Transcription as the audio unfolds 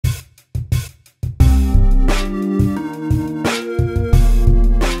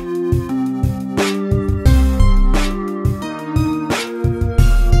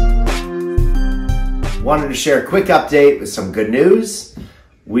wanted to share a quick update with some good news.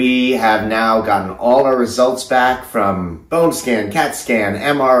 We have now gotten all our results back from bone scan, CAT scan,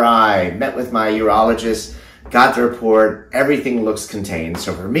 MRI, met with my urologist, got the report, everything looks contained.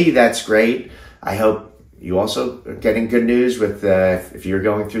 So for me, that's great. I hope you also are getting good news with if you're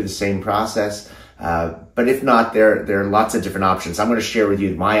going through the same process. But if not, there are lots of different options. I'm going to share with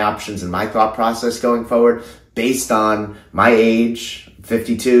you my options and my thought process going forward based on my age,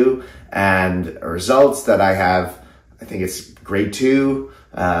 52, and results that I have. I think it's grade 2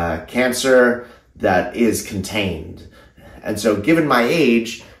 cancer that is contained. And so given my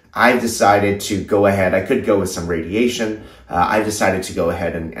age, I've decided to go ahead. I could go with some radiation. I've decided to go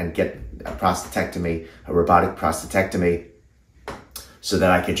ahead and get a prostatectomy, a robotic prostatectomy, so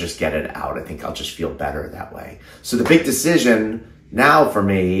that I could just get it out. I think I'll just feel better that way. So the big decision now for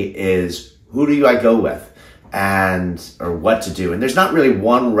me is who do I go with or what to do. And there's not really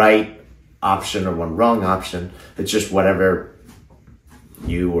one right option or one wrong option. It's just whatever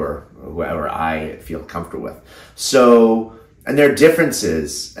you or whoever I feel comfortable with. So, and there are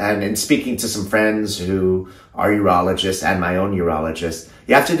differences. And in speaking to some friends who are urologists and my own urologist,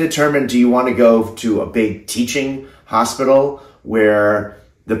 you have to determine, do you want to go to a big teaching hospital where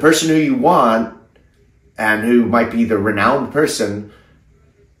the person who you want and who might be the renowned person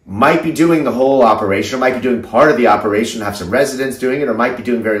might be doing the whole operation, or might be doing part of the operation, have some residents doing it, or might be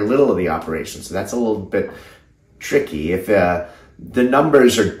doing very little of the operation. So that's a little bit tricky. If the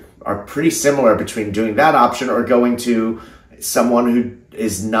numbers are pretty similar between doing that option or going to someone who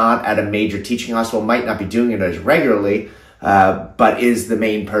is not at a major teaching hospital, might not be doing it as regularly, but is the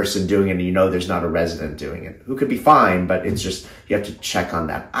main person doing it, and you know there's not a resident doing it, who could be fine, but it's just, you have to check on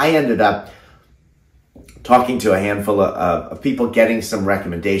that. I ended up talking to a handful of people, getting some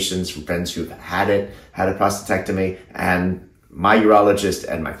recommendations from friends who've had a prostatectomy, and my urologist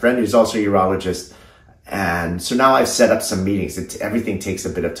and my friend who's also a urologist. And so now I've set up some meetings. Everything takes a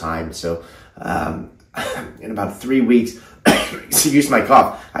bit of time. So in about 3 weeks, excuse my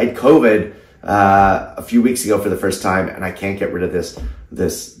cough, I had COVID a few weeks ago for the first time, and I can't get rid of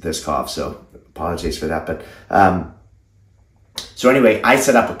this cough. So apologies for that. But so anyway, I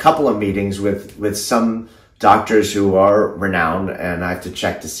set up a couple of meetings with some doctors who are renowned, and I have to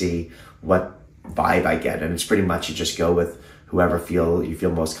check to see what vibe I get. And it's pretty much you just go with whoever you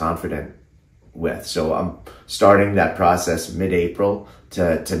feel most confident with. So I'm starting that process mid-April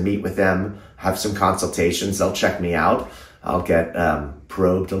to meet with them, have some consultations. They'll check me out. I'll get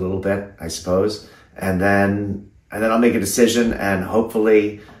probed a little bit, I suppose, and then I'll make a decision, and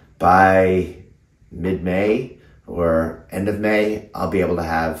hopefully by mid-May or end of May, I'll be able to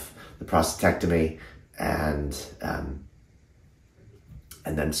have the prostatectomy and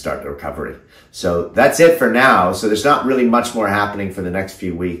then start the recovery. So that's it for now. So there's not really much more happening for the next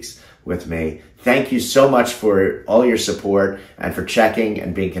few weeks with me. Thank you so much for all your support and for checking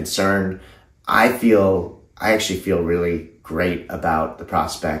and being concerned. I actually feel really great about the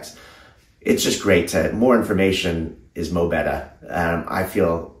prospects. It's just great more information is mo better. I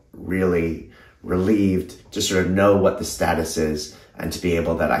feel really relieved to sort of know what the status is and to be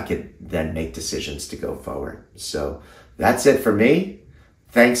able that I could then make decisions to go forward. So that's it for me.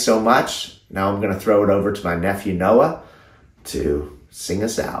 Thanks so much. Now I'm going to throw it over to my nephew Noah to sing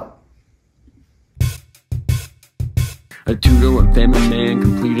us out. A tutor, a family man,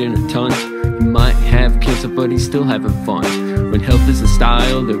 completing a ton. He might have cancer, but he's still having fun. When health is a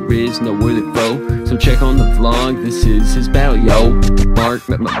style, there is no worthy foe. So check on the vlog, this is his battle, yo. Mark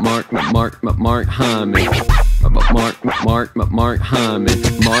Hyman. Mark Hyman.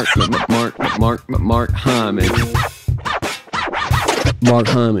 Mark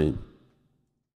Hyman.